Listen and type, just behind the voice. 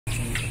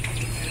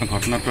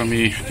ঘটনাটো আমি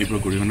তীব্ৰ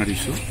গৰিহণা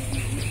দিছোঁ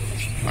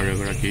আৰু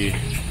এগৰাকী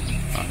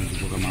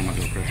যুৱক আমাৰ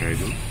মাজৰ পৰা হেৰাই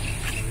গ'ল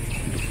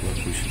দুখুৱা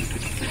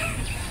পৰিস্থিতিত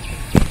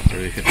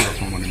আৰু এই ক্ষেত্ৰত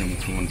মাননীয়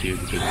মুখ্যমন্ত্ৰীয়ে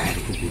গোটেই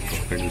ঘটনাটো খুব গুৰুত্ব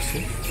সহকাৰে লৈছে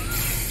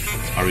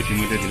আৰু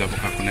ইতিমধ্যে জিলা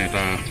প্ৰশাসনে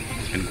এটা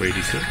এনকুৱাৰী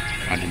দিছে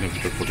 8 দিনৰ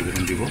ভিতৰত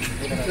প্ৰতিবেদন দিব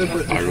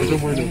আৰু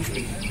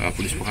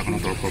পুলিচ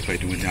প্ৰশাসনৰ তৰফৰ পৰা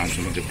ইতিমধ্যে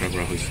 8জনক গ্ৰেপ্তাৰ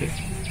কৰা হৈছে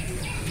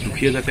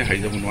দুখীয়া যাতে হাৰি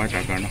যাব নোৱাৰে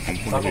তাৰ কাৰণে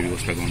সম্পূৰ্ণভাৱে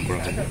ব্যৱস্থা গ্ৰহণ কৰা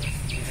হ'ব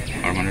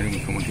আৰু মাননীয়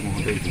মুখ্যমন্ত্ৰী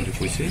মহোদয়ে ইতিমধ্যে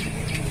কৈছে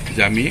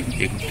যে আমি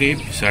এই গোটেই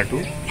বিচাৰটো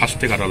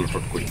ফাষ্টেগ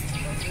আদালতত কৰিম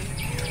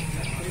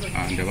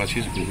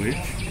দেৱাশিষ গগৈৰ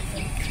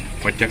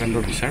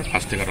হত্যাকাণ্ডৰ বিচাৰ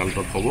ফাষ্টেগ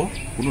আদালতত হ'ব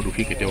কোনো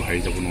দোষী কেতিয়াও হাৰি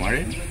যাব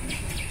নোৱাৰে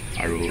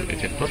আৰু এই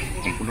ক্ষেত্ৰত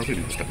সম্পূৰ্ণভাৱে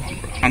ব্যৱস্থা গ্ৰহণ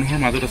কৰা মানুহৰ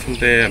মাজত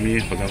আচলতে আমি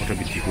সজাগতা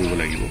বৃদ্ধি কৰিব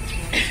লাগিব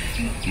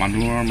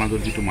মানুহৰ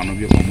মাজত যিটো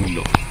মানৱীয় প্ৰমূল্য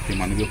সেই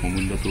মানৱীয়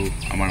প্ৰমূল্যটো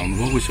আমাৰ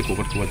অনুভৱ হৈছে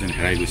ক'ৰবাত যেন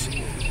হেৰাই গৈছে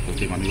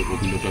সেই মানৱীয়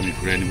প্ৰমূল্যটো আমি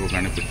ঘূৰাই আনিবৰ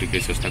কাৰণে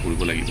প্ৰত্যেকেই চেষ্টা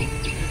কৰিব লাগিব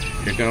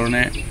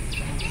সেইকাৰণে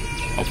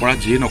অপৰাধ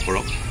যিয়ে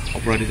নকৰক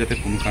অপৰাধী যাতে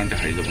কোনো কাৰণতে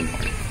হাৰি যাব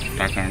নোৱাৰে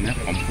তাৰ কাৰণে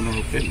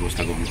সম্পূৰ্ণৰূপে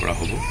ব্যৱস্থা গ্ৰহণ কৰা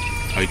হ'ব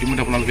আৰু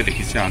ইতিমধ্যে আপোনালোকে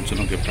দেখিছে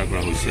 8জনক গ্ৰেপ্তাৰ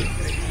কৰা হৈছে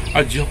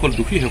আৰু যিসকল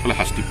দোষী সেইসকলে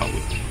শাস্তি পাব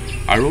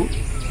আৰু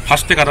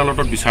ফাষ্টেগ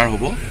আদালতত বিচাৰ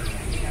হ'ব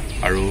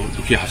আৰু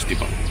দোষী শাস্তি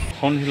পাব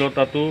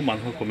সহনশীলতাটো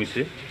মানুহৰ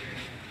কমিছে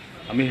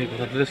আমি সেই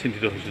কথাটোতে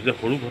চিন্তিত হৈছোঁ যে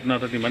সৰু ঘটনা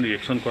এটাত ইমান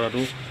ৰিয়েকশ্যন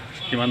কৰাটো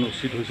কিমান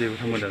উচিত হৈছে এই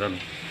কথা মই নাজানো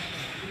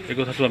এই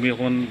কথাটো আমি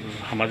অকণমান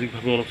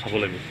সামাজিকভাৱে অলপ চাব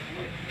লাগিব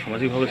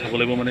সামাজিকভাৱে চাব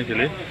লাগিব মানে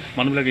কেলৈ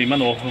মানুহবিলাকে ইমান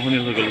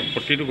অসহনীয় হৈ গ'ল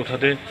প্ৰতিটো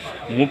কথাতে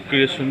মুভ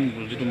ক্ৰিয়েশ্যন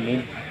যিটো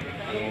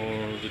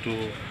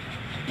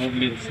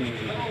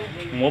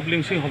মব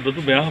লিঞ্চিং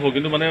শব্দটো বেয়া হ'ব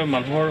কিন্তু মানে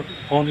মানুহৰ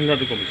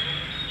সহনশীলতাটো কমিছে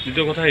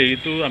দ্বিতীয় কথা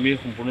এইটো আমি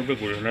সম্পূৰ্ণৰূপে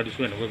গৰিহণা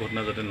দিছোঁ এনেকুৱা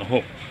ঘটনা যাতে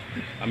নহওক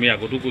আমি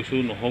আগতো কৈছোঁ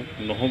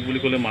নহওক বুলি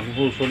ক'লে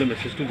মানুহৰ ওচৰলৈ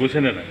মেছেজটো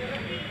গৈছেনে নাই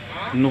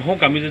নহওক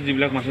আমি যে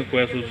যিবিলাক মানুহে কৈ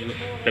আছোঁ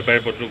পেপাৰে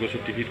পত্ৰ কৈছোঁ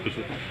টিভিত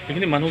কৈছোঁ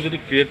সেইখিনি মানুহ যদি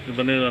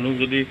মানুহ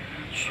যদি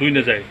চুই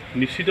নাযায়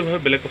নিশ্চিতভাৱে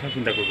বেলেগ কথা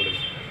চিন্তা কৰিব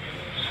লাগিব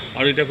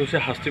আৰু এতিয়া কৈছে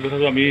শাস্তিৰ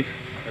কথাটো আমি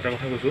এটা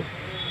কথা কৈছোঁ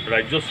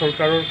ৰাজ্য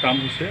চৰকাৰৰ কাম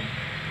হৈছে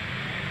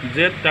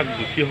যে তাক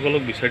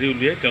দোষীসকলক বিচাৰি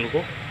উলিয়াই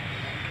তেওঁলোকক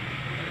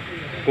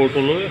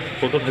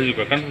কোৰ্টত হাজিৰ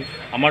কৰে কাৰণ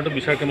আমাৰতো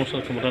বিচাৰ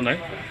ক্ষমতা নাই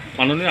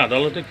মাননীয়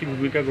আদালতে কি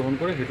ভূমিকা গ্ৰহণ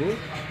কৰে সেইটো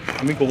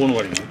আমি ক'ব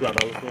নোৱাৰিম সেইটো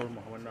আদালতৰ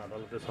মহামান্য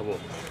আদালতে চাব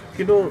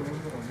কিন্তু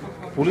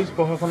পুলিচ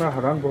প্ৰশাসনৰ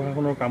সাধাৰণ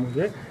প্ৰশাসনৰ কাম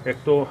হৈছে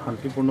একটো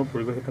শান্তিপূৰ্ণ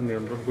পৰিৱেশ এটা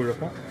নিয়ন্ত্ৰণ কৰি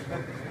ৰখা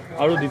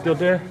আৰু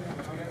দ্বিতীয়তে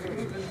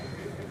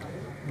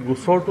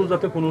গোচৰটো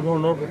যাতে কোনো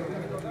ধৰণৰ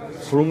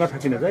সুৰুঙা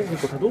থাকি নাযায় সেই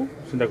কথাটো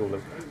চিন্তা কৰিব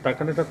লাগিব তাৰ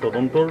কাৰণে এটা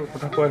তদন্তৰ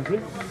কথা কোৱা হৈছিল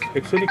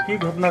একচুৱেলি কি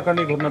ঘটনাৰ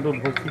কাৰণে এই ঘটনাটো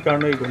উদ্ভৱ কি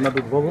কাৰণে এই ঘটনাটো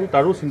উদ্ভৱ হ'ল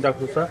তাৰো চিন্তা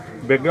চৰ্চা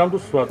বেকগ্ৰাউণ্ডটো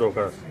চোৱা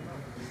দৰকাৰ আছে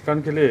কাৰণ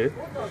কেলৈ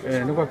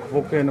এনেকুৱা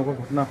ঘপককৈ এনেকুৱা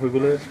ঘটনা হৈ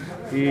গ'লে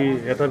ই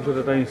এটাৰ পিছত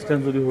এটা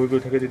ইনষ্টেঞ্চ যদি হৈ গৈ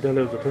থাকে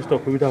তেতিয়াহ'লে যথেষ্ট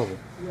অসুবিধা হ'ব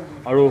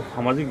আৰু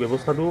সামাজিক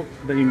ব্যৱস্থাটো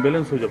এটা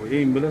ইমবেলেঞ্চ হৈ যাব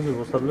এই ইমবেলেঞ্চ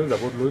ব্যৱস্থাটোলৈ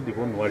যাবলৈ দিব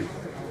নোৱাৰি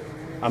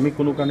আমি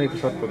কোনো কাৰণে এই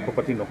পিছত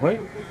পক্ষপাতি নহয়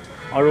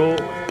আৰু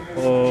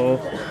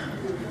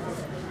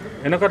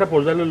এনেকুৱা এটা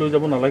পৰ্যায়লৈ লৈ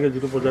যাব নালাগে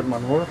যিটো পৰ্যায়ত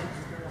মানুহৰ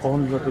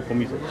সহনশীলতাটো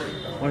কমিছে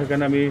মই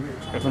সেইকাৰণে আমি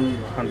এখন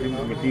শান্তি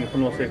মিটিং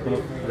এখনো আছে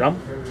এখনত যাম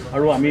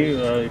আৰু আমি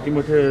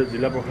ইতিমধ্যে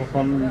জিলা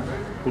প্ৰশাসন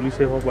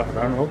পুলিচেই হওক বা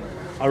সাধাৰণ হওক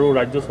আৰু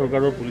ৰাজ্য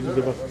চৰকাৰৰ পুলিচ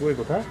বিভাগকো এই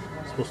কথা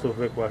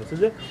স্পষ্টভাৱে কোৱা হৈছে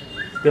যে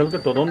তেওঁলোকে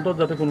তদন্তত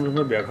যাতে কোনো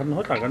ধৰণৰ ব্যাঘাত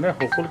নহয় তাৰ কাৰণে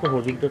সকলোকে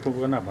সহযোগিতা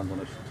কৰিবৰ কাৰণে আহ্বান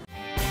জনাইছোঁ